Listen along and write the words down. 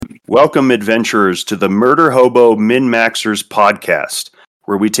Welcome, adventurers, to the Murder Hobo Min-Maxers podcast,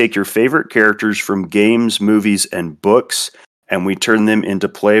 where we take your favorite characters from games, movies, and books, and we turn them into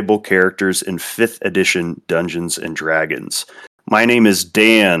playable characters in 5th edition Dungeons & Dragons. My name is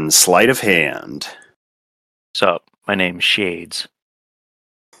Dan, Sleight of Hand. What's up? My name's Shades.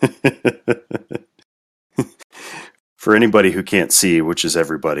 For anybody who can't see, which is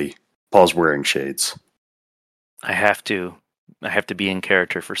everybody, Paul's wearing shades. I have to be in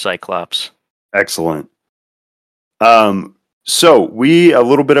character for Cyclops. Excellent. So a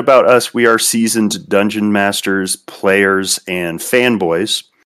little bit about us. We are seasoned dungeon masters, players, and fanboys.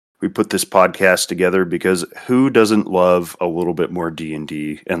 We put this podcast together because who doesn't love a little bit more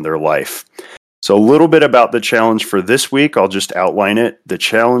D&D in their life? So a little bit about the challenge for this week. I'll just outline it. The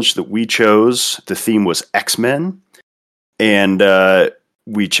challenge that we chose, the theme was X-Men. And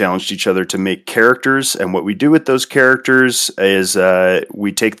we challenged each other to make characters. And what we do with those characters is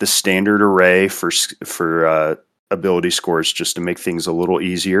we take the standard array for ability scores just to make things a little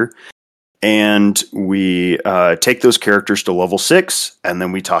easier. And we take those characters to level 6, and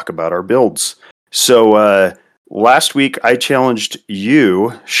then we talk about our builds. So last week I challenged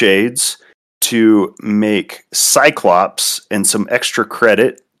you, Shades, to make Cyclops and some extra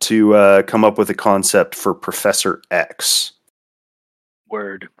credit to come up with a concept for Professor X.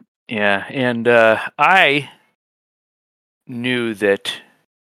 Word. Yeah, and I knew that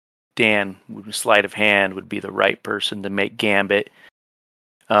Dan, with sleight of hand, would be the right person to make Gambit.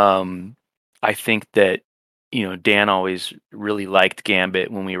 I think that, Dan always really liked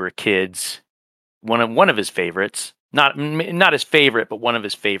Gambit when we were kids. One of his favorites. Not his favorite, but one of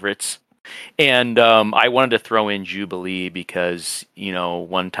his favorites. And I wanted to throw in Jubilee because,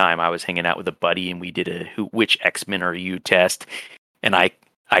 one time I was hanging out with a buddy and we did which X-Men are you test. And I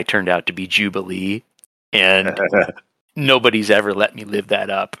turned out to be Jubilee. And nobody's ever let me live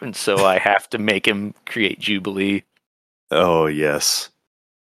that up. And so I have to make him create Jubilee. Oh, yes.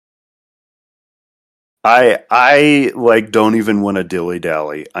 I don't even want to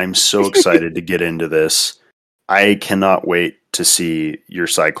dilly-dally. I'm so excited to get into this. I cannot wait to see your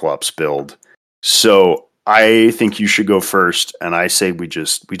Cyclops build. So I think you should go first, and I say we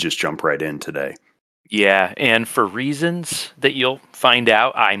just jump right in today. Yeah, and for reasons that you'll find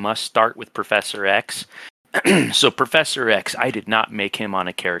out, I must start with Professor X. So Professor X, I did not make him on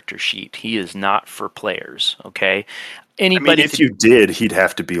a character sheet. He is not for players, okay? If you did, he'd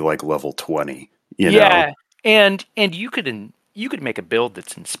have to be like level 20, you know? And you could make a build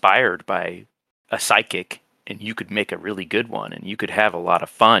that's inspired by a psychic, and you could make a really good one, and you could have a lot of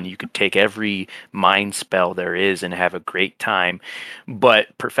fun. You could take every mind spell there is and have a great time.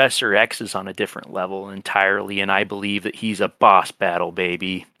 But Professor X is on a different level entirely, and I believe that he's a boss battle,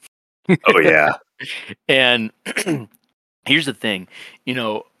 baby. Oh, yeah. And here's the thing.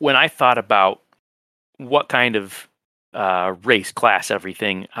 When I thought about what kind of race, class,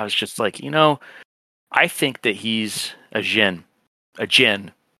 everything, I was just like, I think that he's a Jinn.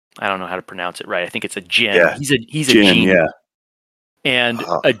 I don't know how to pronounce it right. I think it's a Jinn. Yeah. He's a Jinn, genie. yeah. And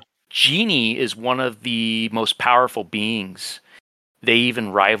a genie is one of the most powerful beings. They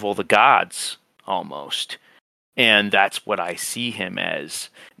even rival the gods, almost. And that's what I see him as.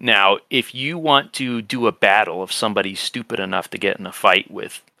 Now, if you want to do a battle, if somebody's stupid enough to get in a fight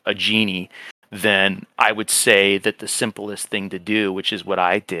with a genie, then I would say that the simplest thing to do, which is what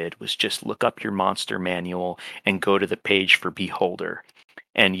I did, was just look up your monster manual and go to the page for Beholder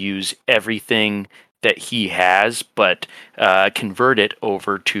and use everything that he has, but convert it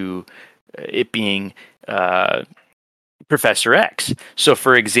over to it being Professor X. So,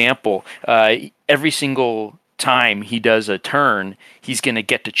 for example, every single time he does a turn, he's going to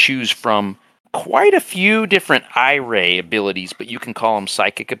get to choose from quite a few different eye ray abilities, but you can call them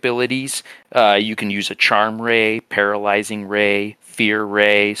psychic abilities. You can use a charm ray, paralyzing ray, fear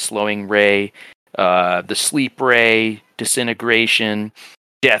ray, slowing ray, the sleep ray, disintegration,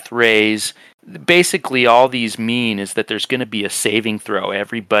 death rays. Basically, all these mean is that there's going to be a saving throw.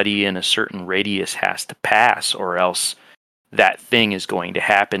 Everybody in a certain radius has to pass, or else that thing is going to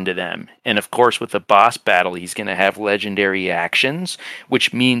happen to them. And of course, with the boss battle, he's going to have legendary actions,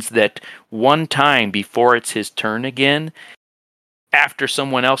 which means that one time before it's his turn again, after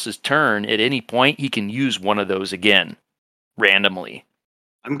someone else's turn, at any point, he can use one of those again, randomly.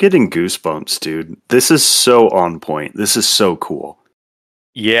 I'm getting goosebumps, dude. This is so on point. This is so cool.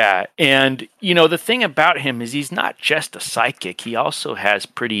 Yeah, and the thing about him is he's not just a psychic. He also has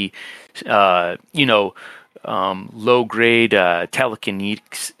pretty, low-grade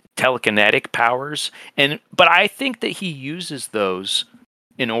telekinetic powers, but I think that he uses those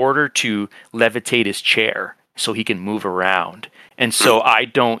in order to levitate his chair so he can move around. And so I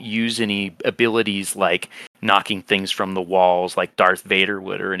don't use any abilities like knocking things from the walls like Darth Vader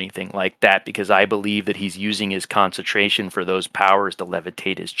would or anything like that, because I believe that he's using his concentration for those powers to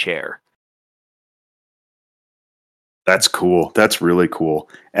levitate his chair. That's cool. That's really cool.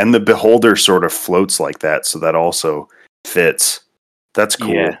 And the beholder sort of floats like that, so that also fits. That's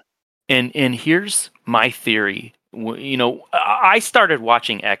cool. Yeah. And here's my theory. You know, I started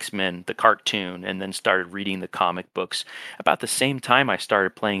watching X-Men, the cartoon, and then started reading the comic books about the same time I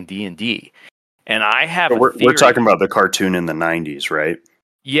started playing D&D. And I have we're talking about the cartoon in the 90s, right?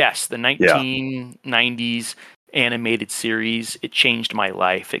 Yes, the 1990s animated series. It changed my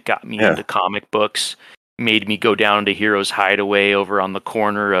life. It got me into comic books, made me go down to Heroes Hideaway over on the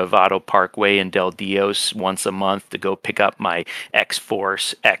corner of Auto Parkway and Del Dios once a month to go pick up my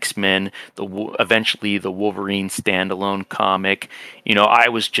X-Force, X-Men, eventually the Wolverine standalone comic. You know, I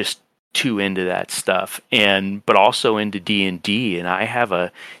was just too into that stuff, but also into D&D, and I have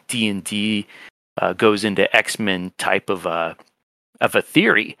a D&D goes into X-Men type of a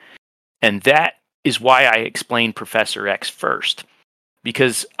theory, and that is why I explained Professor X first,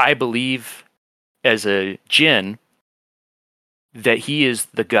 because I believe as a djinn that he is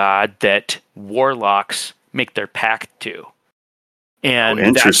the god that warlocks make their pact to.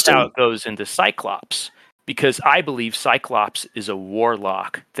 And that's how it goes into Cyclops, because I believe Cyclops is a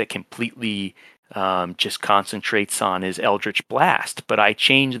warlock that completely just concentrates on his Eldritch Blast. But I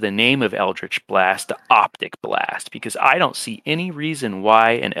changed the name of Eldritch Blast to Optic Blast, because I don't see any reason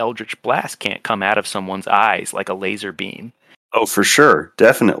why an Eldritch Blast can't come out of someone's eyes like a laser beam. Oh, for sure.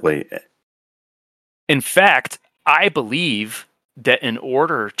 Definitely. In fact, I believe that in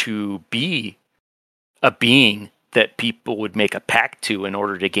order to be a being that people would make a pact to in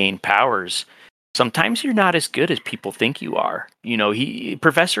order to gain powers, sometimes you're not as good as people think you are. You know,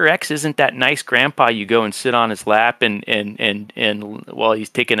 Professor X isn't that nice grandpa you go and sit on his lap and while he's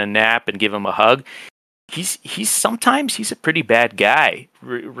taking a nap and give him a hug. Sometimes he's a pretty bad guy,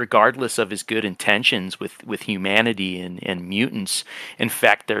 regardless of his good intentions with humanity and mutants. In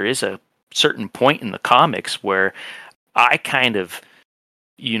fact, there is a certain point in the comics where I kind of,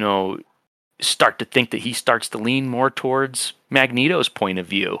 you know, start to think that he starts to lean more towards Magneto's point of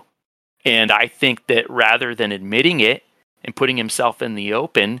view. And I think that rather than admitting it and putting himself in the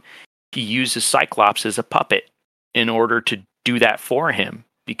open, he uses Cyclops as a puppet in order to do that for him,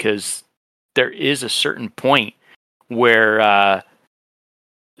 because there is a certain point where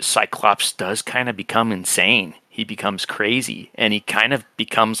Cyclops does kind of become insane. He becomes crazy, and he kind of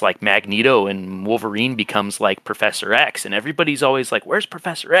becomes like Magneto, and Wolverine becomes like Professor X, and everybody's always like, where's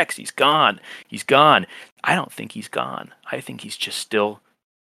Professor X? He's gone. He's gone. I don't think he's gone. I think he's just still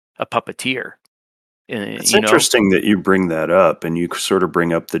a puppeteer. It's interesting that you bring that up, and you sort of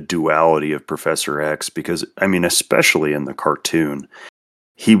bring up the duality of Professor X, because, I mean, especially in the cartoon,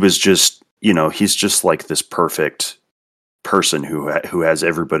 he was just, you know, he's just like this perfect person who has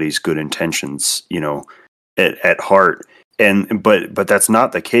everybody's good intentions, you know, at heart. But that's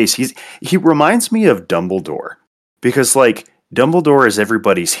not the case. He reminds me of Dumbledore, because like Dumbledore is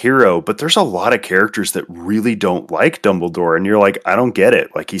everybody's hero, but there's a lot of characters that really don't like Dumbledore, and you're like, I don't get it.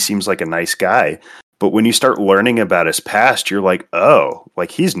 Like, he seems like a nice guy, but when you start learning about his past, you're like, oh,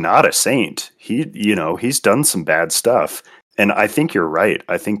 like, he's not a saint. He's done some bad stuff. And I think you're right.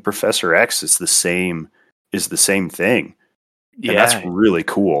 I think Professor X is the same thing. Yeah. And that's really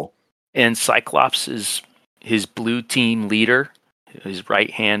cool. And Cyclops is his blue team leader, his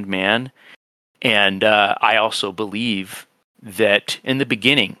right-hand man. And I also believe that in the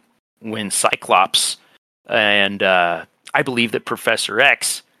beginning, when Cyclops and I believe that Professor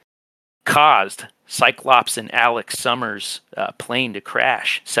X caused Cyclops and Alex Summers' plane to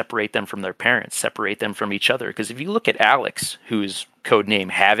crash, separate them from their parents, separate them from each other. Because if you look at Alex, who's codename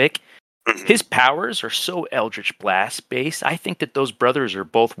Havoc, his powers are so Eldritch Blast based. I think that those brothers are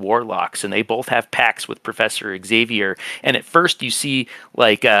both warlocks, and they both have pacts with Professor Xavier. And at first, you see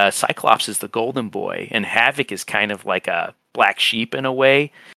like Cyclops is the golden boy, and Havoc is kind of like a black sheep in a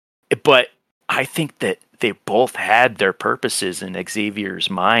way. But I think that they both had their purposes in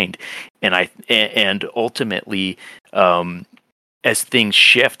Xavier's mind, and ultimately, as things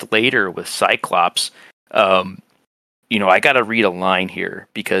shift later with Cyclops. I got to read a line here,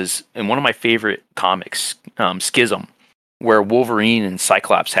 because in one of my favorite comics, Schism, where Wolverine and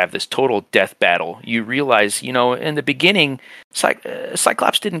Cyclops have this total death battle, you realize, in the beginning,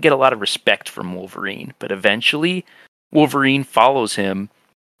 Cyclops didn't get a lot of respect from Wolverine, but eventually Wolverine follows him.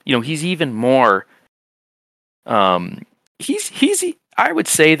 He's even more, I would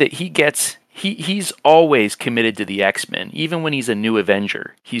say that he gets he's always committed to the X-Men. Even when he's a new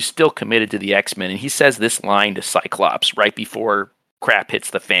Avenger, he's still committed to the X-Men. And he says this line to Cyclops right before crap hits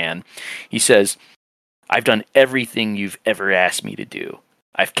the fan. He says, "I've done everything you've ever asked me to do.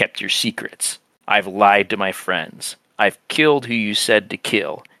 I've kept your secrets. I've lied to my friends. I've killed who you said to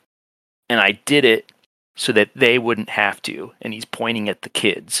kill. And I did it so that they wouldn't have to." And he's pointing at the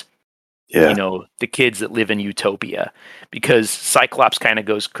kids. Yeah. You know, the kids that live in Utopia. Because Cyclops kind of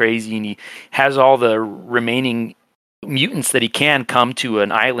goes crazy and he has all the remaining mutants that he can come to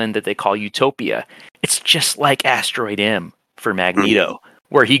an island that they call Utopia. It's just like Asteroid M for Magneto,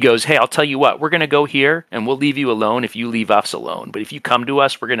 where he goes, "Hey, I'll tell you what, we're going to go here and we'll leave you alone if you leave us alone. But if you come to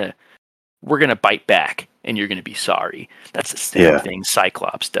us, we're going to bite back and you're going to be sorry." That's the same thing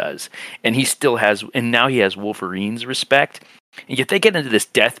Cyclops does. And he still has, and now he has Wolverine's respect. And yet they get into this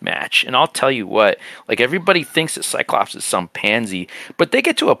death match, and I'll tell you what, like everybody thinks that Cyclops is some pansy, but they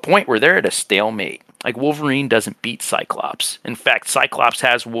get to a point where they're at a stalemate. Like Wolverine doesn't beat Cyclops. In fact, Cyclops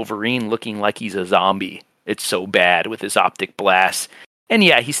has Wolverine looking like he's a zombie. It's so bad with his optic blast. And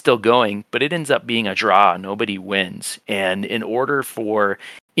yeah, he's still going, but it ends up being a draw. Nobody wins. And in order for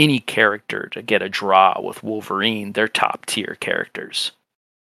any character to get a draw with Wolverine, they're top tier characters.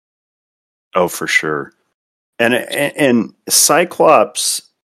 Oh, for sure. And Cyclops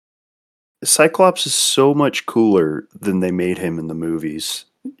is so much cooler than they made him in the movies.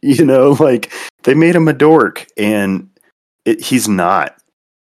 You know, like they made him a dork, and he's not.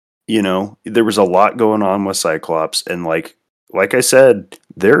 You know, there was a lot going on with Cyclops, and like I said,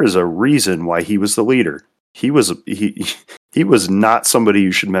 there is a reason why he was the leader. He was not somebody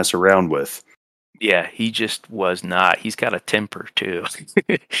you should mess around with. Yeah, he just was not. He's got a temper too.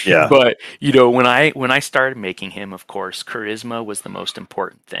 Yeah. But, you know, when I started making him, of course, charisma was the most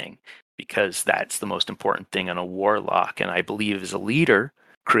important thing, because that's the most important thing in a warlock. And I believe as a leader,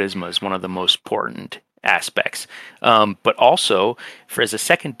 charisma is one of the most important aspects. But also, as a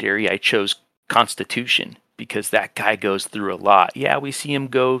secondary, I chose Constitution, because that guy goes through a lot. Yeah, we see him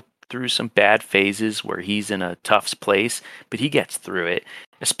go through some bad phases where he's in a tough place, but he gets through it,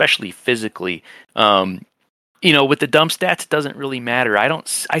 especially physically. You know, with the dumb stats, it doesn't really matter.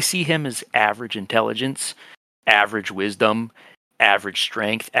 I see him as average intelligence, average wisdom, average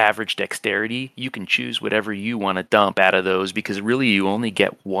strength, average dexterity. You can choose whatever you want to dump out of those, because really you only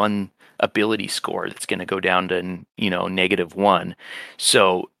get one ability score that's going to go down to, you know, -1.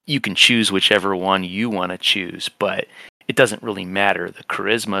 So you can choose whichever one you want to choose, but it doesn't really matter. The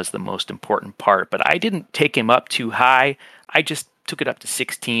charisma is the most important part, but I didn't take him up too high. I just took it up to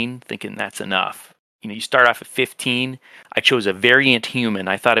 16, thinking that's enough. You know, you start off at 15. I chose a variant human.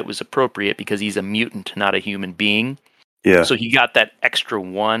 I thought it was appropriate because he's a mutant, not a human being. Yeah. So he got that extra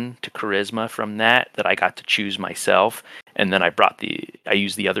 1 to charisma from that I got to choose myself. And then I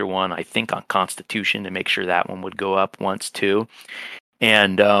used the other one, I think, on Constitution to make sure that one would go up once too.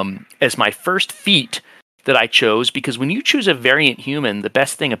 And as my first feat that I chose, because when you choose a variant human, the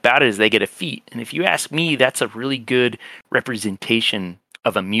best thing about it is they get a feat. And if you ask me, that's a really good representation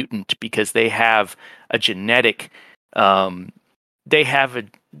of a mutant, because they have a genetic, they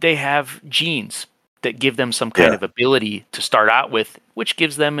have genes that give them some kind of ability to start out with, which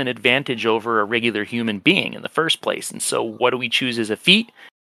gives them an advantage over a regular human being in the first place. And so what do we choose as a feat?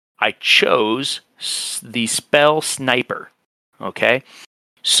 I chose the spell Sniper. Okay.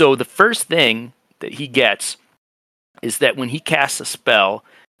 So the first thing that he gets is that when he casts a spell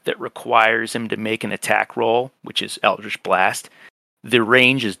that requires him to make an attack roll, which is Eldritch Blast, the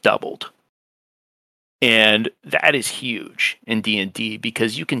range is doubled. And that is huge in D&D,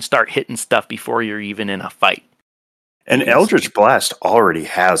 because you can start hitting stuff before you're even in a fight. And Eldritch Blast already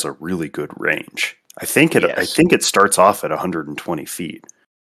has a really good range. I think it starts off at 120 feet.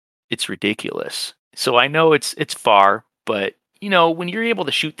 It's ridiculous. So I know it's far, but you know, when you're able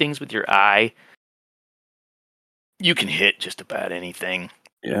to shoot things with your eye, you can hit just about anything.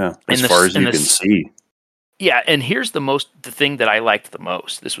 Yeah, as far as you can see. Yeah, and here's the thing that I liked the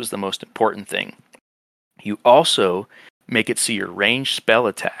most. This was the most important thing. You also make it so your ranged spell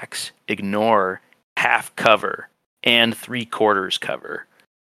attacks ignore half cover and 3/4 cover,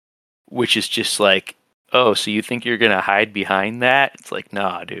 which is just like, oh, so you think you're going to hide behind that? It's like,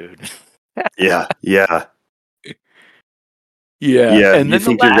 nah, dude. Yeah. Yeah, and you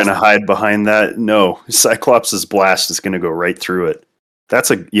think you're going to hide behind that? No, Cyclops' blast is going to go right through it. That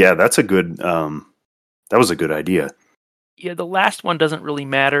was a good idea. Yeah, the last one doesn't really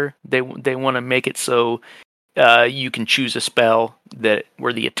matter. They want to make it so you can choose a spell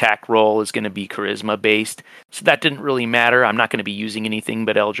where the attack roll is going to be charisma based. So that didn't really matter. I'm not going to be using anything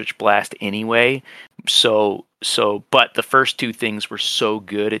but Eldritch Blast anyway. But the first two things were so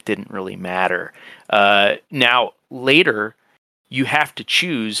good it didn't really matter. Now later, you have to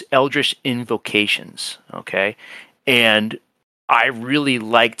choose Eldritch invocations, okay? And I really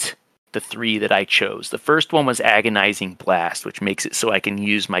liked the three that I chose. The first one was Agonizing Blast, which makes it so I can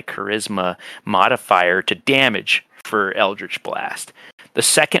use my Charisma modifier to damage for Eldritch Blast. The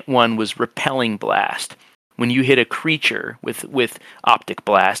second one was Repelling Blast. When you hit a creature with Optic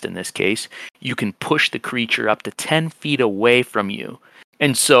Blast, in this case, you can push the creature up to 10 feet away from you.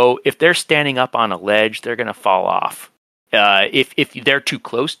 And so if they're standing up on a ledge, they're going to fall off. If they're too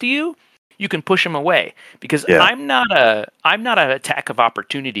close to you, you can push them away, because I'm not an attack of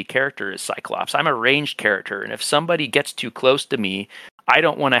opportunity character as Cyclops. I'm a ranged character, and if somebody gets too close to me, I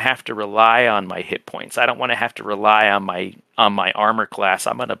don't want to have to rely on my hit points. I don't want to have to rely on my armor class.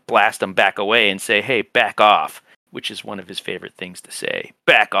 I'm going to blast them back away and say, "Hey, back off," which is one of his favorite things to say.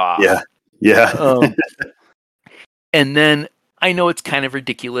 Back off. Yeah. And then I know it's kind of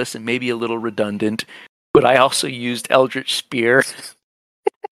ridiculous and maybe a little redundant, but I also used Eldritch Spear.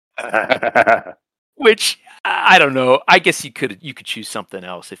 Which I don't know. I guess you could choose something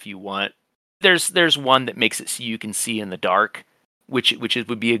else if you want. There's one that makes it so you can see in the dark, which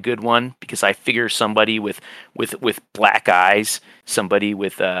would be a good one, because I figure somebody with black eyes, somebody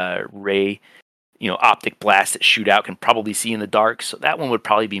with ray, optic blasts that shoot out, can probably see in the dark. So that one would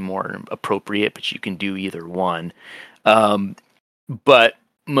probably be more appropriate, but you can do either one. But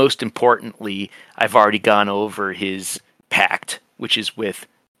most importantly, I've already gone over his pact, which is with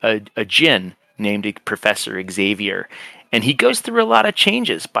a djinn named Professor Xavier. And he goes through a lot of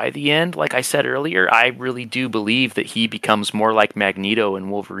changes. By the end, like I said earlier, I really do believe that he becomes more like Magneto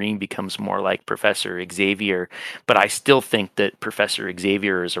and Wolverine becomes more like Professor Xavier. But I still think that Professor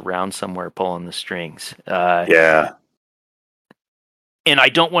Xavier is around somewhere pulling the strings. Yeah. And I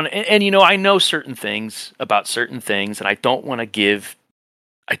don't want to, and I know certain things about certain things, and I don't want to give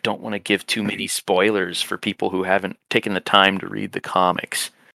too many spoilers for people who haven't taken the time to read the comics.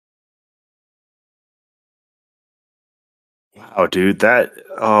 Wow, dude,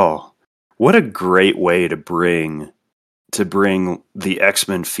 what a great way to bring the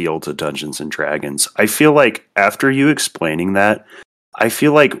X-Men feel to Dungeons and Dragons. I feel like after you explaining that, I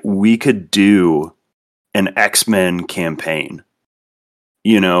feel like we could do an X-Men campaign,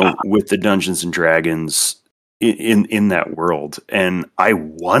 with the Dungeons and Dragons in that world. And I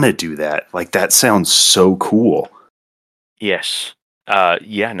want to do that. Like, that sounds so cool. Yes.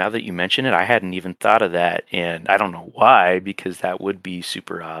 Now that you mention it, I hadn't even thought of that, and I don't know why, because that would be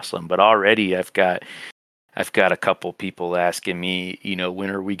super awesome. But already I've got a couple people asking me, when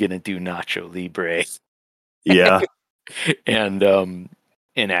are we going to do Nacho Libre? Yeah. and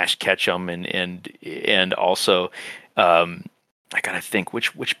Ash Ketchum and also I gotta think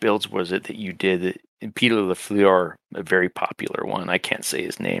which builds was it that you did. Peter LaFleur, a very popular one. I can't say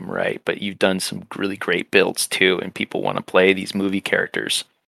his name right, but you've done some really great builds too, and people want to play these movie characters.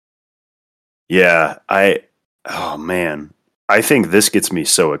 Yeah, oh man, I think this gets me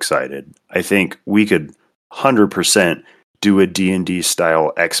so excited. I think we could 100% do a D&D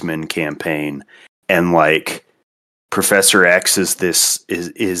style X-Men campaign, and like Professor X is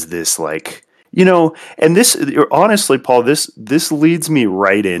this like, and this, honestly, Paul, this leads me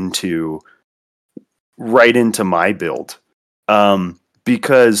right into my build.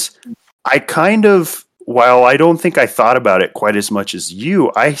 Because I kind of, while I don't think I thought about it quite as much as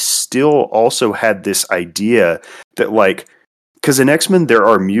you, I still also had this idea that, like, because in X-Men there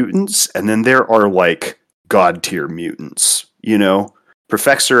are mutants, and then there are like god tier mutants,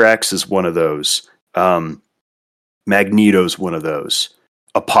 Professor X is one of those. Magneto's one of those.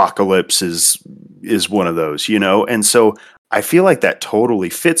 Apocalypse is one of those, and so I feel like that totally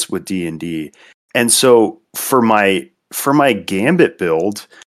fits with D&D. And so for my Gambit build,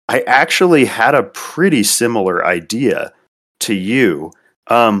 I actually had a pretty similar idea to you.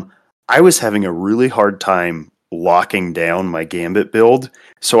 I was having a really hard time locking down my Gambit build,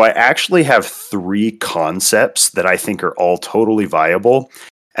 so I actually have 3 concepts that I think are all totally viable.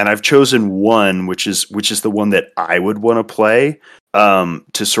 And I've chosen one, which is the one that I would want to play,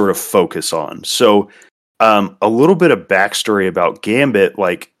 to sort of focus on. So, a little bit of backstory about Gambit.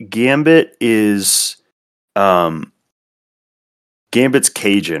 Like, Gambit is, Gambit's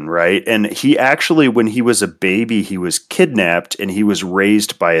Cajun, right? And he actually, when he was a baby, he was kidnapped and he was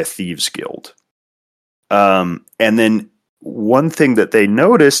raised by a thieves guild. And then one thing that they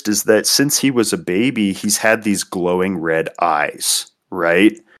noticed is that since he was a baby, he's had these glowing red eyes.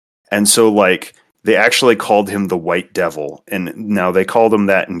 Right. And so, like, They actually called him the White Devil. And now they called him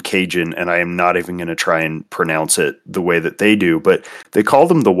that in Cajun, and I am not even going to try and pronounce it the way that they do, but they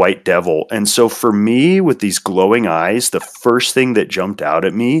called him the White Devil. And so for me, with these glowing eyes, the first thing that jumped out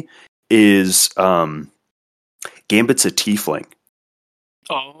at me is Gambit's a tiefling.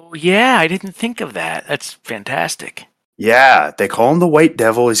 Oh, yeah, I didn't think of that. That's fantastic. Yeah, they call him the White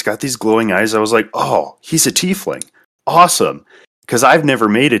Devil. He's got these glowing eyes. I was like, oh, he's a tiefling. Awesome. Because I've never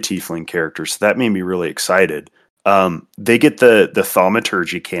made a tiefling character, so that made me really excited. They get the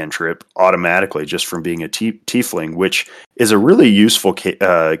thaumaturgy cantrip automatically just from being a tiefling, which is a really useful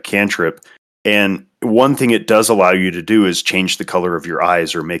cantrip. And one thing it does allow you to do is change the color of your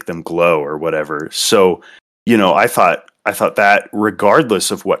eyes or make them glow or whatever. So, I thought that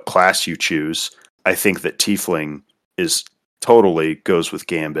regardless of what class you choose, I think that tiefling is totally goes with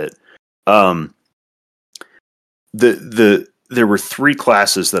Gambit. There were three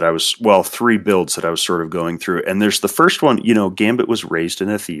builds that I was sort of going through. And there's the first one, Gambit was raised in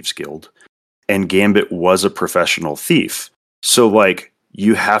a thieves guild and Gambit was a professional thief. So like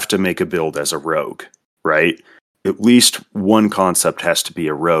you have to make a build as a rogue, right? At least one concept has to be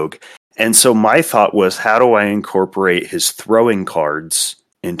a rogue. And so my thought was, how do I incorporate his throwing cards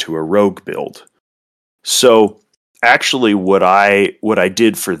into a rogue build? So actually what I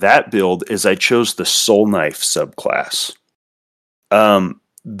did for that build is I chose the Soul Knife subclass.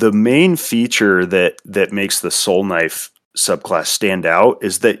 The main feature that makes the Soul Knife subclass stand out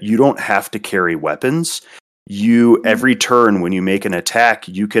is that you don't have to carry weapons. Every turn when you make an attack,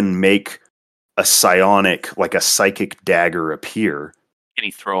 you can make a psionic, like a psychic dagger appear. Can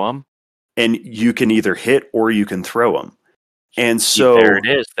he throw them? And you can either hit or you can throw them. And so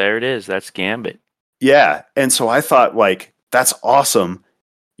there it is. That's Gambit. Yeah. And so I thought like, that's awesome.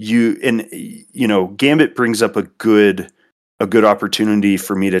 Gambit brings up a good opportunity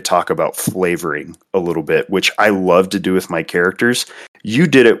for me to talk about flavoring a little bit, which I love to do with my characters. You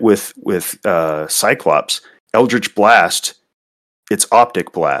did it with Cyclops. Eldritch Blast, it's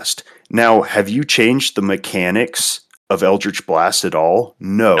Optic Blast. Now, have you changed the mechanics of Eldritch Blast at all?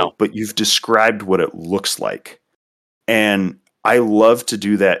 No, but you've described what it looks like. And I love to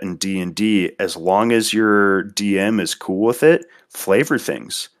do that in D&D as long as your DM is cool with it. Flavor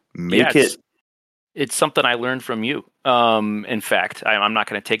things. It's something I learned from you. In fact, I'm not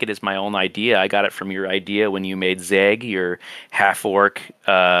going to take it as my own idea. I got it from your idea when you made Zeg, your half-orc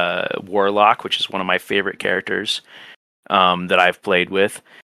warlock, which is one of my favorite characters that I've played with.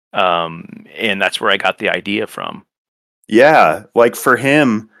 And that's where I got the idea from. Yeah, like for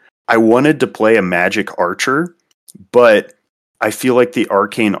him, I wanted to play a magic archer, but I feel like the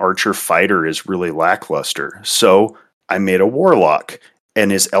arcane archer fighter is really lackluster. So I made a warlock, and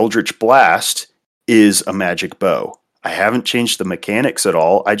his Eldritch Blast is a magic bow. I haven't changed the mechanics at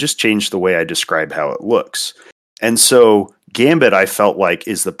all. I just changed the way I describe how it looks. And so Gambit, I felt like,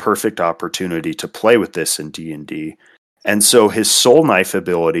 is the perfect opportunity to play with this in D&D. And so his Soul Knife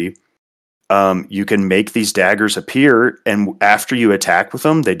ability, you can make these daggers appear, and after you attack with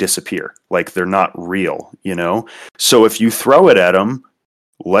them, they disappear. Like they're not real, So if you throw it at them,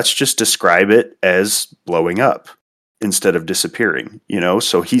 let's just describe it as blowing up instead of disappearing,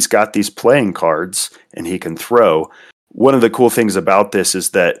 So he's got these playing cards and he can throw. One of the cool things about this is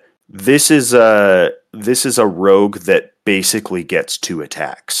that this is a rogue that basically gets 2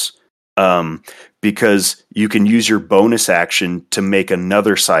 attacks. Because you can use your bonus action to make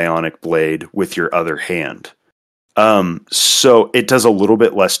another psionic blade with your other hand. So it does a little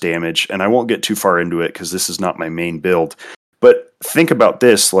bit less damage, and I won't get too far into it because this is not my main build. But think about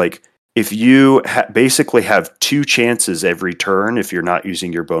this, like if you basically have 2 chances every turn, if you're not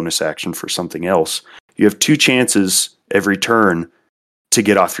using your bonus action for something else, you have 2 chances every turn to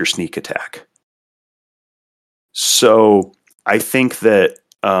get off your sneak attack. So I think that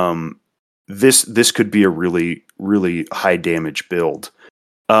this could be a really, really high damage build.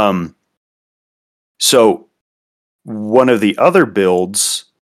 So one of the other builds,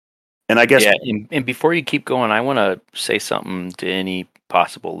 and I guess... Yeah, and before you keep going, I want to say something to any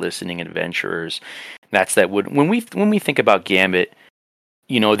possible listening adventurers. That's that when we think about Gambit,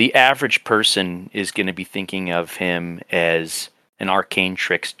 the average person is going to be thinking of him as an arcane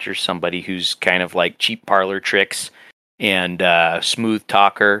trickster, somebody who's kind of like cheap parlor tricks and smooth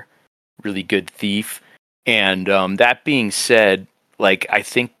talker, really good thief. And that being said, like I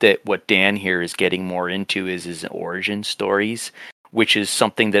think that what Dan here is getting more into is his origin stories, which is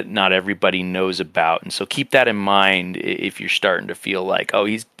something that not everybody knows about. And so keep that in mind if you're starting to feel like, oh,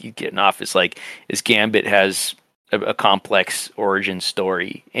 he's getting off. It's like, as Gambit has a complex origin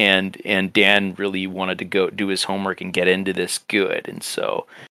story, and Dan really wanted to go do his homework and get into this good. And so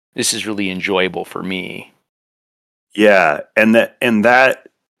this is really enjoyable for me. Yeah, and that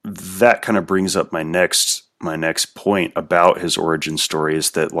kind of brings up my next point about his origin story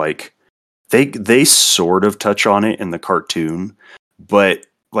is that like they sort of touch on it in the cartoon, but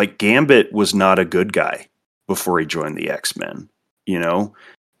like Gambit was not a good guy before he joined the X-Men, you know?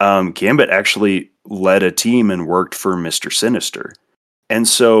 Gambit actually led a team and worked for Mr. Sinister. And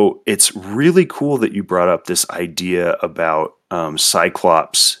so it's really cool that you brought up this idea about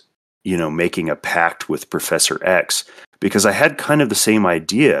Cyclops, you know, making a pact with Professor X, because I had kind of the same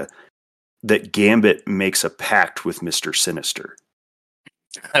idea that Gambit makes a pact with Mr. Sinister.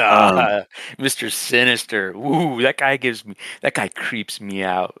 Mr. Sinister. Ooh, that guy creeps me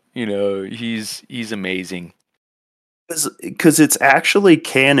out. You know, he's amazing. Because it's actually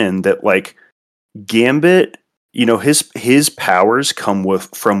canon that like Gambit, you know, his powers come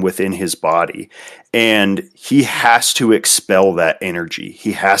from within his body, and he has to expel that energy.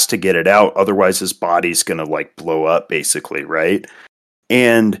 He has to get it out, otherwise his body's gonna like blow up, basically, right?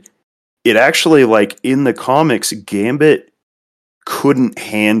 And it actually, like in the comics, Gambit couldn't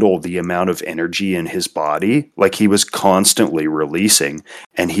handle the amount of energy in his body. Like he was constantly releasing,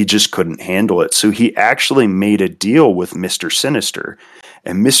 and he just couldn't handle it. So he actually made a deal with Mr. Sinister,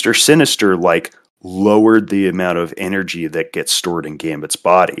 and Mr. Sinister like lowered the amount of energy that gets stored in Gambit's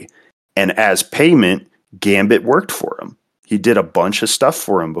body. And as payment, Gambit worked for him. He did a bunch of stuff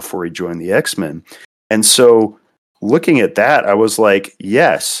for him before he joined the X-Men. And so looking at that, I was like,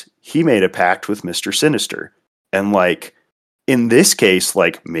 yes, he made a pact with Mr. Sinister. And like, in this case,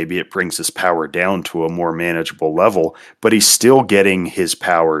 like maybe it brings his power down to a more manageable level, but he's still getting his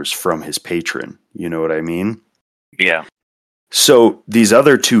powers from his patron. You know what I mean? Yeah. So these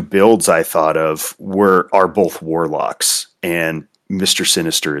other two builds I thought of are both warlocks, and Mr.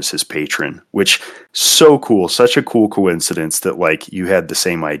 Sinister is his patron, which so cool, such a cool coincidence that like you had the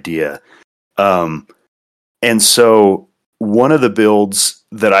same idea. And so one of the builds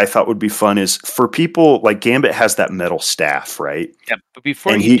that I thought would be fun is for people like Gambit has that metal staff, right? Yeah, but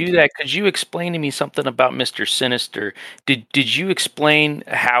before you do that, could you explain to me something about Mr. Sinister? Did you explain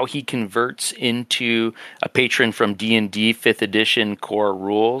how he converts into a patron from D&D 5th edition core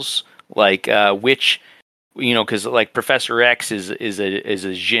rules? Like which, you know, because like Professor X is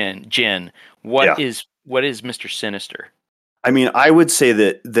a Jinn. What is Mr. Sinister? I mean, I would say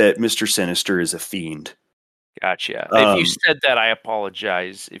that Mr. Sinister is a fiend. Gotcha. If you said that, I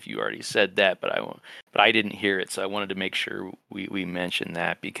apologize if you already said that, but I didn't hear it, so I wanted to make sure we mentioned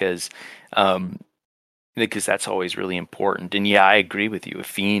that because that's always really important. And yeah, I agree with you. A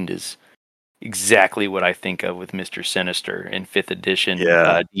fiend is exactly what I think of with Mr. Sinister in 5th edition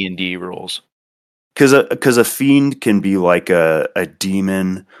D&D rules. Because a fiend can be like a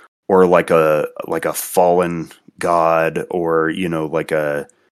demon or like a fallen god, or you know, like an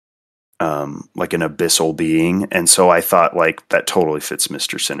abyssal being. And so I thought like that totally fits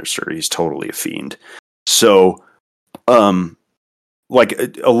Mr. Sinister. He's totally a fiend. So like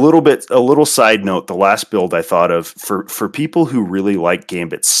a little side note, the last build I thought of for people who really like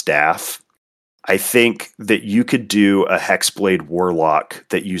Gambit's staff, I think that you could do a Hexblade Warlock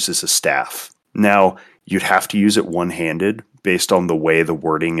that uses a staff. Now, you'd have to use it one-handed based on the way the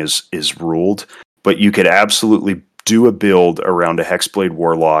wording is ruled, but you could absolutely do a build around a Hexblade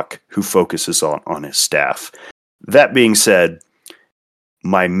Warlock who focuses on his staff. That being said,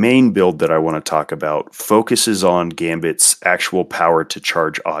 my main build that I want to talk about focuses on Gambit's actual power to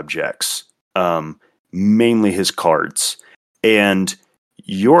charge objects, mainly his cards. And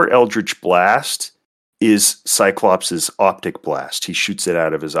your Eldritch Blast is Cyclops' optic blast. He shoots it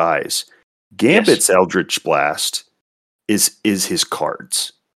out of his eyes. Gambit's Eldritch Blast is his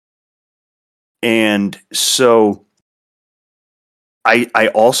cards. And so I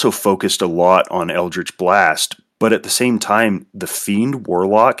also focused a lot on Eldritch Blast, but at the same time, the Fiend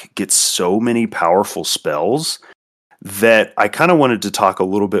Warlock gets so many powerful spells that I kind of wanted to talk a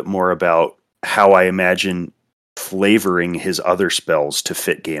little bit more about how I imagine flavoring his other spells to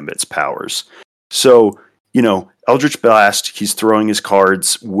fit Gambit's powers. So, you know, Eldritch Blast, he's throwing his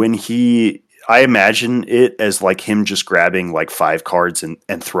cards I imagine it as like him just grabbing like 5 cards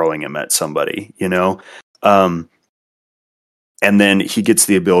and throwing them at somebody, you know? And then he gets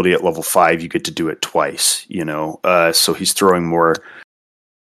the ability at level 5, you get to do it twice, you know? So he's throwing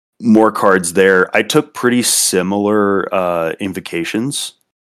more cards there. I took pretty similar invocations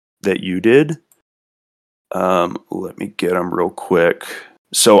that you did. Let me get them real quick.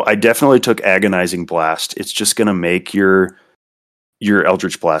 So I definitely took Agonizing Blast. It's just going to make your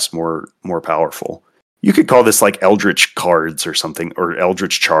Eldritch Blast more powerful. You could call this like Eldritch Cards or something, or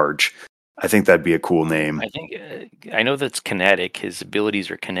Eldritch Charge. I think that'd be a cool name. I think I know that's kinetic. His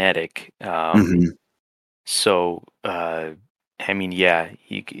abilities are kinetic. Hmm. So I mean, yeah,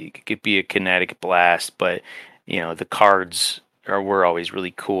 he could be a kinetic blast, but the cards were always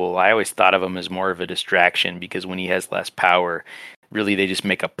really cool. I always thought of him as more of a distraction because when he has less power, really they just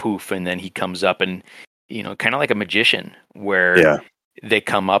make a poof and then he comes up and kind of like a magician where Yeah. they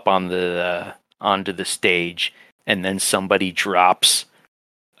come up on the onto the stage and then somebody drops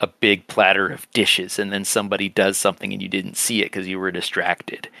a big platter of dishes and then somebody does something and you didn't see it because you were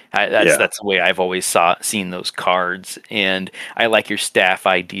distracted. Yeah. That's the way I've always seen those cards. And I like your staff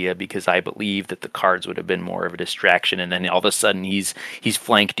idea because I believe that the cards would have been more of a distraction and then all of a sudden he's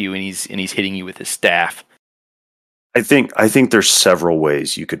flanked you and he's hitting you with his staff. I think there's several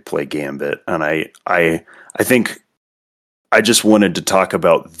ways you could play Gambit, and I think I just wanted to talk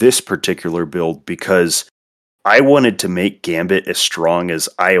about this particular build because I wanted to make Gambit as strong as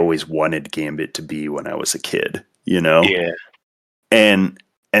I always wanted Gambit to be when I was a kid, Yeah.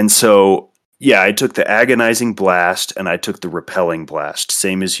 And so yeah, I took the agonizing blast and I took the repelling blast,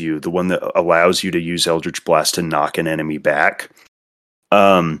 same as you, the one that allows you to use Eldritch Blast to knock an enemy back.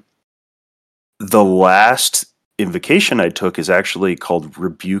 Um the last invocation I took is actually called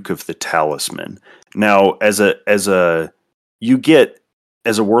Rebuke of the Talisman. Now, as a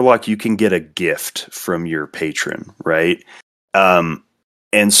warlock, you can get a gift from your patron, right? Um,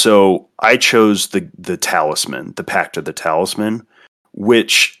 and so I chose the talisman, the Pact of the Talisman,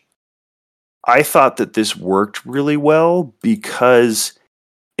 which I thought that this worked really well because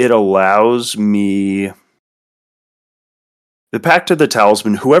it allows me. The Pact of the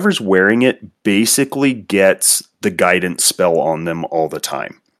Talisman, whoever's wearing it basically gets the guidance spell on them all the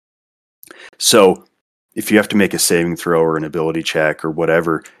time. So if you have to make a saving throw or an ability check or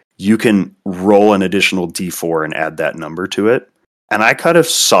whatever, you can roll an additional d4 and add that number to it. And I kind of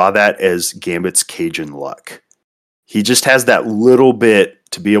saw that as Gambit's Cajun luck. He just has that little bit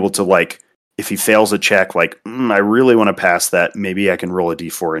to be able to, like, if he fails a check, like, I really want to pass that, maybe I can roll a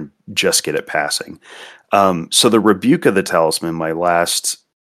d4 and just get it passing. So the Rebuke of the Talisman, my last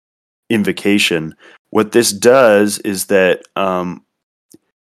invocation, what this does is that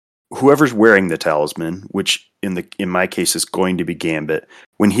whoever's wearing the talisman, which in my case is going to be Gambit,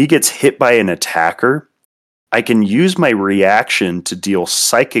 when he gets hit by an attacker, I can use my reaction to deal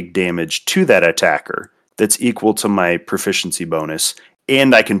psychic damage to that attacker that's equal to my proficiency bonus,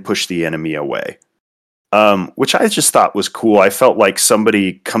 and I can push the enemy away. Which I just thought was cool. I felt like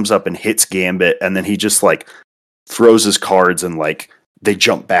somebody comes up and hits Gambit, and then he just like throws his cards and like they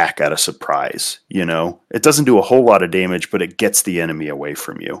jump back at a surprise. It doesn't do a whole lot of damage, but it gets the enemy away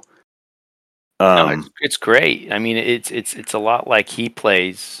from you. No, it's great. I mean, it's a lot like he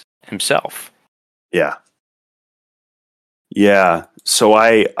plays himself. Yeah. Yeah. So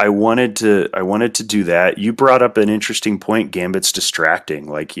I wanted to do that. You brought up an interesting point. Gambit's distracting.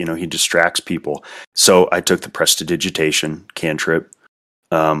 Like, he distracts people. So I took the Prestidigitation cantrip.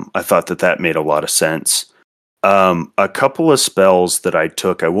 I thought that made a lot of sense. A couple of spells that I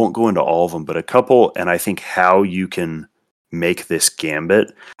took, I won't go into all of them, but a couple, and I think how you can make this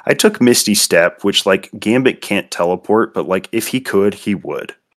Gambit. I took Misty Step, which, like, Gambit can't teleport, but like if he could, he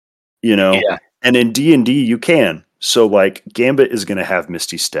would. Yeah. And in D&D you can. So like Gambit is going to have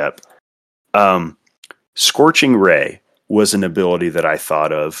Misty Step. Scorching Ray was an ability that I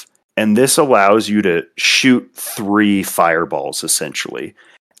thought of, and this allows you to shoot 3 fireballs essentially.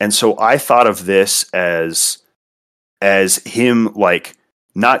 And so I thought of this as him, like,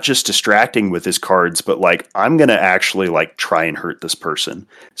 not just distracting with his cards, but like, I'm going to actually like try and hurt this person.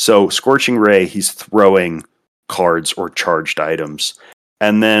 So Scorching Ray, he's throwing cards or charged items.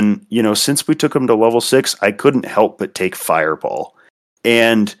 And then, since we took him to level 6, I couldn't help but take Fireball.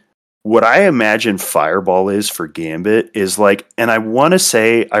 And what I imagine Fireball is for Gambit is like, and I want to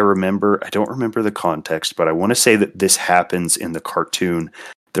say, I don't remember the context, but I want to say that this happens in the cartoon.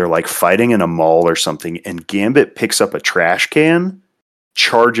 They're like fighting in a mall or something, and Gambit picks up a trash can,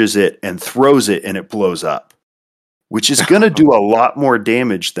 charges it, and throws it, and it blows up, which is going to do a lot more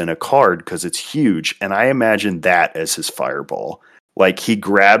damage than a card because it's huge. And I imagine that as his Fireball. Like, he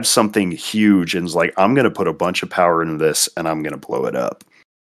grabs something huge and is like, I'm going to put a bunch of power into this and I'm going to blow it up.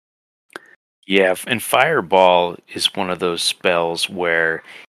 Yeah, and Fireball is one of those spells where,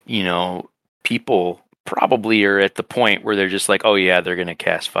 people probably are at the point where they're just like, oh yeah, they're going to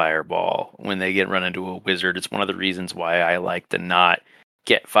cast Fireball when they get run into a wizard. It's one of the reasons why I like to not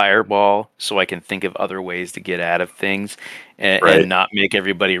get Fireball, so I can think of other ways to get out of things and not make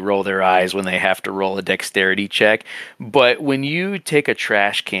everybody roll their eyes when they have to roll a dexterity check. But when you take a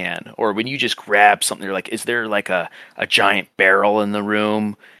trash can or when you just grab something, you're like, is there like a giant barrel in the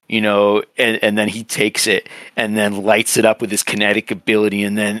room? and then he takes it and then lights it up with his kinetic ability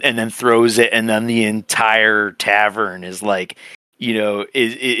and then throws it, and then the entire tavern is like,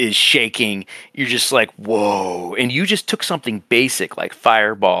 is shaking. You're just like, whoa. And you just took something basic like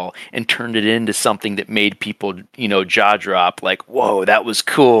fireball and turned it into something that made people, jaw drop, like, whoa, that was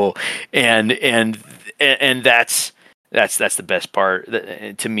cool. And that's the best part.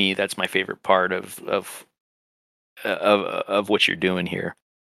 To me, that's my favorite part of what you're doing here.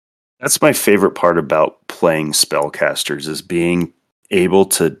 That's my favorite part about playing spellcasters, is being able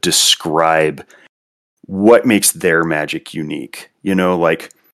to describe what makes their magic unique.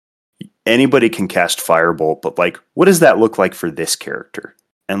 Like, anybody can cast Firebolt, but like, what does that look like for this character?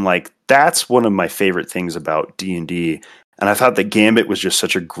 And like, that's one of my favorite things about D&D. And I thought that Gambit was just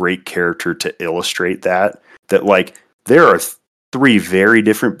such a great character to illustrate that like, there are 3 very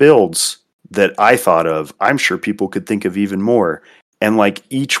different builds that I thought of. I'm sure people could think of even more. And like,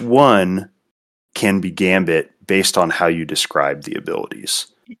 each one can be Gambit based on how you describe the abilities.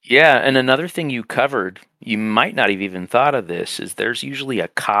 Yeah, and another thing you covered, you might not have even thought of this, is there's usually a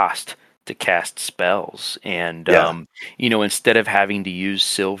cost to cast spells. And, instead of having to use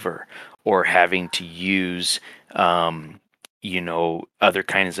silver or having to use, other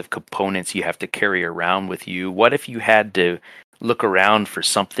kinds of components you have to carry around with you, what if you had to look around for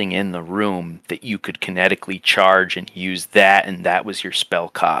something in the room that you could kinetically charge and use that, and that was your spell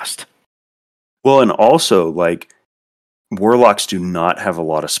cost? Well, and also, like, Warlocks do not have a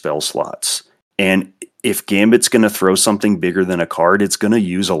lot of spell slots. And if Gambit's going to throw something bigger than a card, it's going to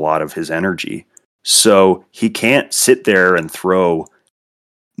use a lot of his energy. So he can't sit there and throw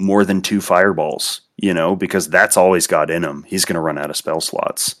more than 2 fireballs, because that's all he's got in him. He's going to run out of spell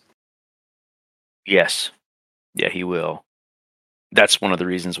slots. Yes. Yeah, he will. That's one of the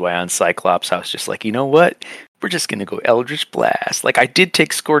reasons why on Cyclops I was just like, you know what? We're just going to go Eldritch Blast. Like, I did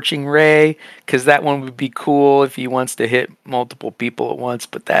take Scorching Ray, because that one would be cool if he wants to hit multiple people at once.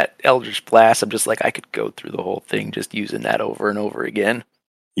 But that Eldritch Blast, I'm just like, I could go through the whole thing just using that over and over again.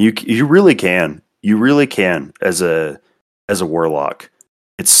 You really can. You really can as a Warlock.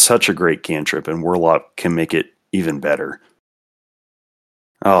 It's such a great cantrip, and Warlock can make it even better.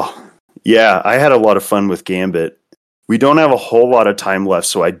 Oh, yeah, I had a lot of fun with Gambit. We don't have a whole lot of time left,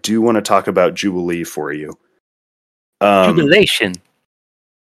 so I do want to talk about Jubilee for you.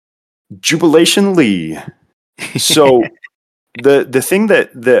 Jubilation Lee. So the thing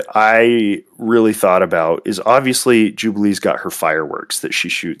that I really thought about is, obviously Jubilee's got her fireworks that she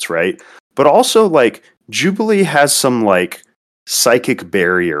shoots, right? But also, like, Jubilee has some like psychic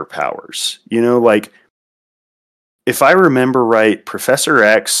barrier powers. Like, if I remember right, Professor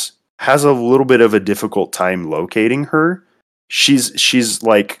X has a little bit of a difficult time locating her. She's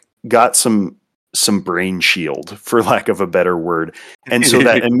like got some brain shield, for lack of a better word. And so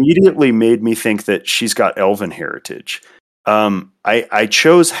that immediately made me think that she's got elven heritage. I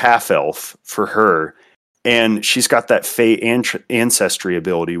chose half elf for her, and she's got that Fey ancestry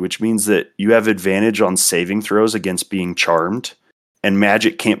ability, which means that you have advantage on saving throws against being charmed, and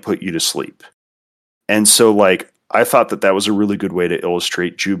magic can't put you to sleep. And so, like, I thought that was a really good way to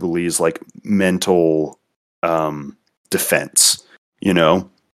illustrate Jubilee's like mental defense,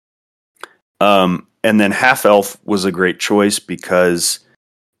 and then half elf was a great choice because,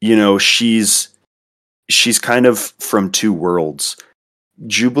 she's kind of from 2 worlds.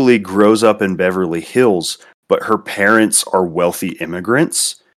 Jubilee grows up in Beverly Hills, but her parents are wealthy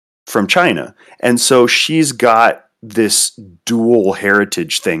immigrants from China. And so she's got this dual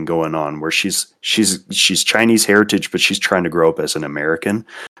heritage thing going on, where she's Chinese heritage, but she's trying to grow up as an American.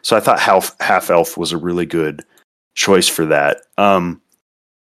 So I thought half elf was a really good choice for that.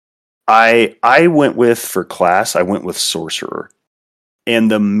 I went with sorcerer, and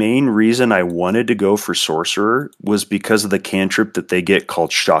the main reason I wanted to go for sorcerer was because of the cantrip that they get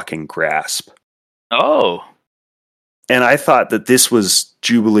called Shocking Grasp. Oh. And I thought that this was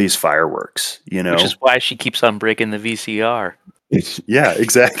Jubilee's fireworks, Which is why she keeps on breaking the VCR. Yeah,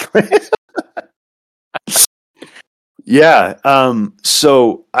 exactly. Yeah.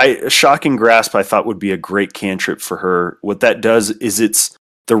 So Shocking Grasp, I thought, would be a great cantrip for her. What that does is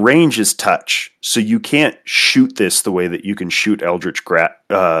the range is touch. So you can't shoot this the way that you can shoot Eldritch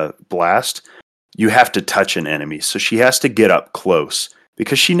Blast. You have to touch an enemy. So she has to get up close,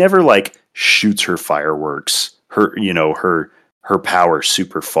 because she never like shoots her fireworks, her power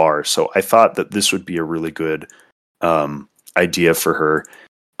super far. So I thought that this would be a really good idea for her.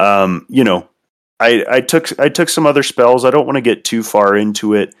 I took some other spells. I don't want to get too far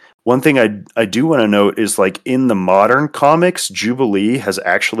into it. One thing I do want to note is, like, in the modern comics, Jubilee has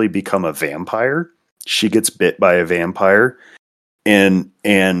actually become a vampire. She gets bit by a vampire.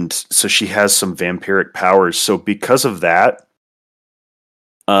 and so she has some vampiric powers. So because of that,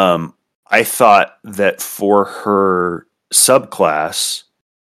 I thought that for her subclass,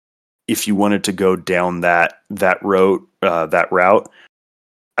 if you wanted to go down that route,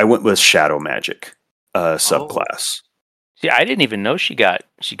 I went with Shadow Magic subclass. See, I didn't even know she got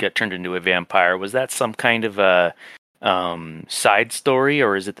turned into a vampire. Was that some kind of a side story,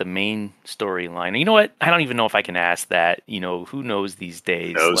 or is it the main storyline? You know what? I don't even know if I can ask that. Who knows these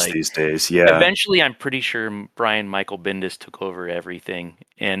days? Yeah. Eventually, I'm pretty sure Brian Michael Bendis took over everything,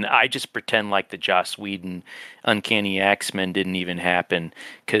 and I just pretend like the Joss Whedon Uncanny X-Men didn't even happen,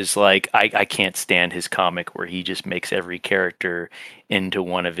 because I can't stand his comic where he just makes every character into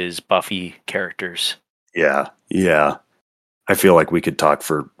one of his Buffy characters. Yeah. I feel like we could talk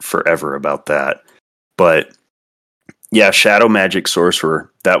for forever about that, but. Yeah, Shadow Magic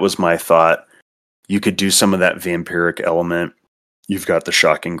Sorcerer. That was my thought. You could do some of that vampiric element. You've got the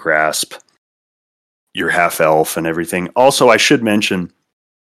Shocking Grasp. You're half elf and everything. Also, I should mention,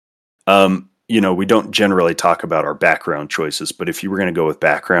 we don't generally talk about our background choices, but if you were going to go with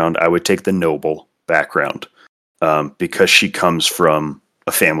background, I would take the noble background because she comes from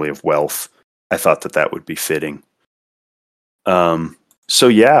a family of wealth. I thought that would be fitting. So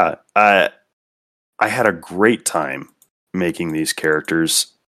yeah, I had a great time making these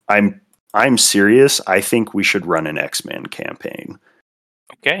characters. I'm serious. I think we should run an X-Men campaign.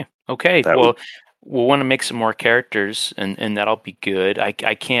 Okay. We'll want to make some more characters, and that'll be good. I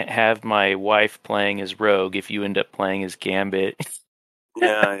can't have my wife playing as Rogue if you end up playing as Gambit.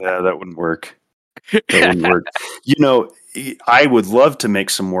 Yeah, that wouldn't work. I would love to make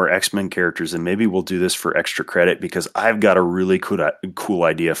some more X-Men characters, and maybe we'll do this for extra credit because I've got a really cool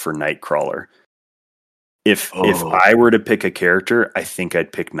idea for Nightcrawler. If I were to pick a character, I think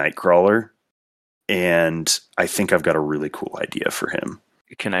I'd pick Nightcrawler, and I think I've got a really cool idea for him.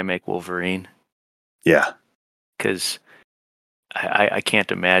 Can I make Wolverine? Yeah. Because I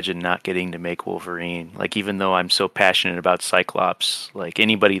can't imagine not getting to make Wolverine. Even though I'm so passionate about Cyclops,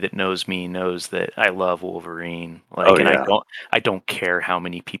 anybody that knows me knows that I love Wolverine. I don't care how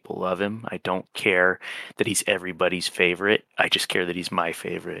many people love him. I don't care that he's everybody's favorite. I just care that he's my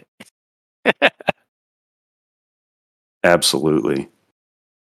favorite. Absolutely.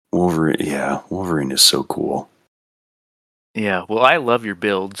 Wolverine is so cool. Yeah, well, I love your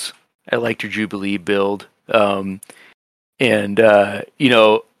builds. I liked your Jubilee build. I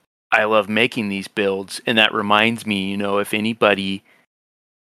love making these builds, and that reminds me, if anybody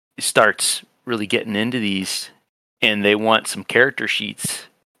starts really getting into these and they want some character sheets,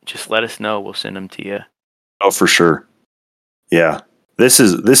 just let us know. We'll send them to you. Oh, for sure. Yeah. This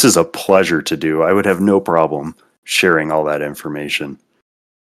is a pleasure to do. I would have no problem sharing all that information.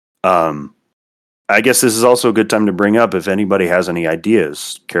 I guess this is also a good time to bring up if anybody has any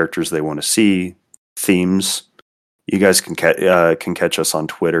ideas, characters they want to see, themes. You guys can catch us on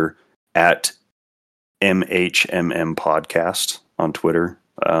Twitter at MHMM Podcast on Twitter.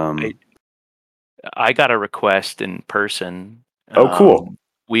 I got a request in person. Oh, cool.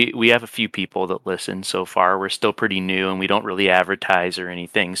 We have a few people that listen so far. We're still pretty new, and we don't really advertise or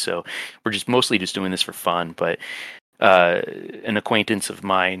anything, so we're just mostly doing this for fun. But an acquaintance of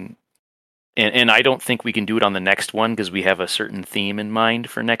mine, and I don't think we can do it on the next one because we have a certain theme in mind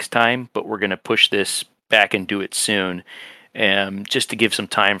for next time, but we're going to push this back and do it soon, just to give some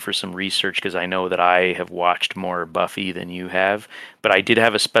time for some research, because I know that I have watched more Buffy than you have, but I did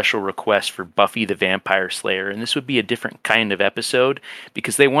have a special request for Buffy the Vampire Slayer, and this would be a different kind of episode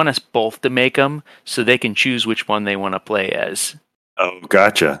because they want us both to make them so they can choose which one they want to play as. Oh,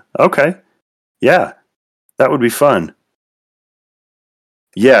 gotcha. Okay. Yeah, that would be fun.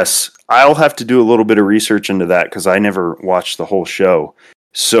 Yes, I'll have to do a little bit of research into that because I never watched the whole show.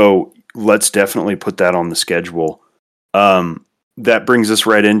 So let's definitely put that on the schedule. That brings us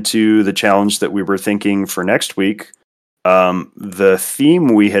right into the challenge that we were thinking for next week. The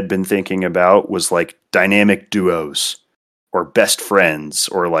theme we had been thinking about was dynamic duos or best friends,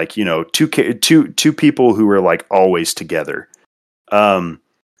 or two people who were always together. And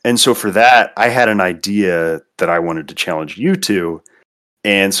so for that, I had an idea that I wanted to challenge you to.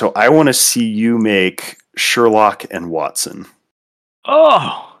 And so I want to see you make Sherlock and Watson.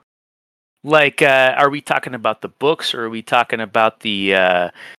 Oh, are we talking about the books, or are we talking about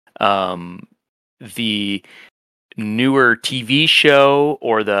the newer TV show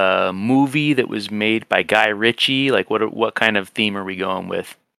or the movie that was made by Guy Ritchie? What kind of theme are we going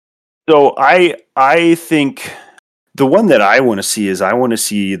with? So I think The one that I want to see is I want to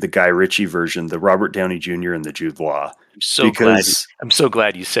see the Guy Ritchie version, the Robert Downey Jr. and the Jude Law. I'm so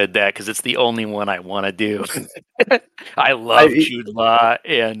glad you said that because it's the only one I want to do. I love I, Jude Law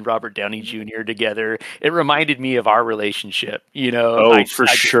and Robert Downey Jr. together. It reminded me of our relationship. for I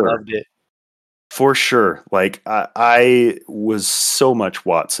just sure. loved it. For sure. Like I was so much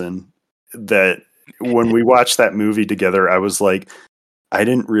Watson that when we watched that movie together, I was like, I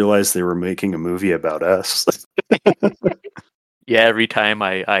didn't realize they were making a movie about us. Yeah, every time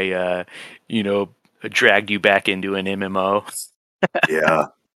I dragged you back into an MMO. Yeah.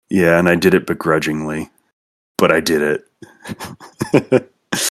 Yeah, and I did it begrudgingly, but I did it.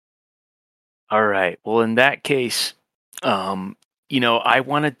 All right. Well, in that case, I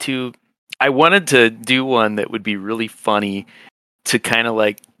wanted to do one that would be really funny to kind of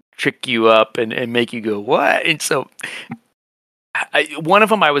like trick you up and make you go, what? And so one of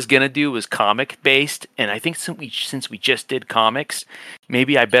them I was going to do was comic based. And I think since we just did comics,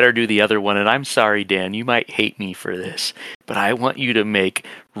 maybe I better do the other one. And I'm sorry, Dan, you might hate me for this, but I want you to make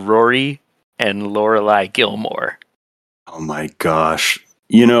Rory and Lorelai Gilmore. Oh my gosh.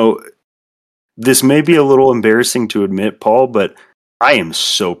 This may be a little embarrassing to admit, Paul, but I am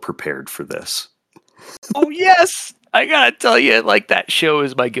so prepared for this. Oh, yes. I gotta tell you, like, that show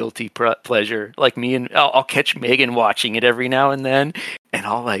is my guilty pleasure. Like, I'll catch Megan watching it every now and then, and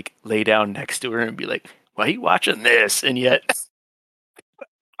I'll, like, lay down next to her and be like, why are you watching this? And yet,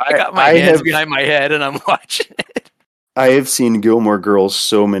 I got my hands behind my head and I'm watching it. I have seen Gilmore Girls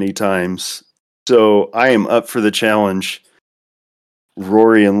so many times, so I am up for the challenge.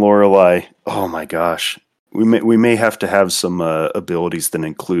 Rory and Lorelai. Oh my gosh. We may have to have some abilities that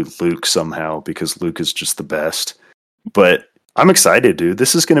include Luke somehow because Luke is just the best. But I'm excited, dude.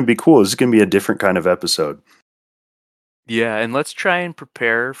 This is going to be cool. This is going to be a different kind of episode. Yeah, and let's try and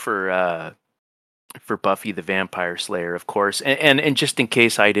prepare for Buffy the Vampire Slayer, of course. And just in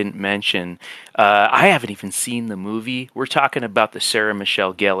case I didn't mention, I haven't even seen the movie. We're talking about the Sarah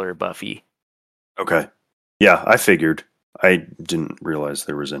Michelle Gellar Buffy. Okay. Yeah, I figured. I didn't realize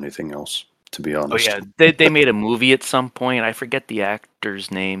there was anything else, to be honest. Oh yeah, they made a movie at some point. I forget the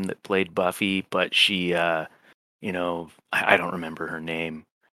actor's name that played Buffy, but she, I don't remember her name.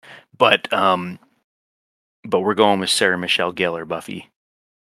 But we're going with Sarah Michelle Gellar Buffy.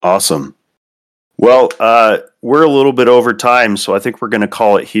 Awesome. Well, we're a little bit over time, so I think we're going to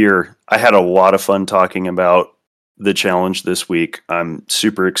call it here. I had a lot of fun talking about the challenge this week. I'm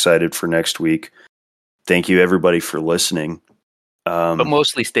super excited for next week. Thank you, everybody, for listening. But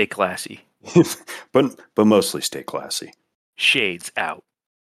mostly stay classy. but mostly stay classy. Shades out.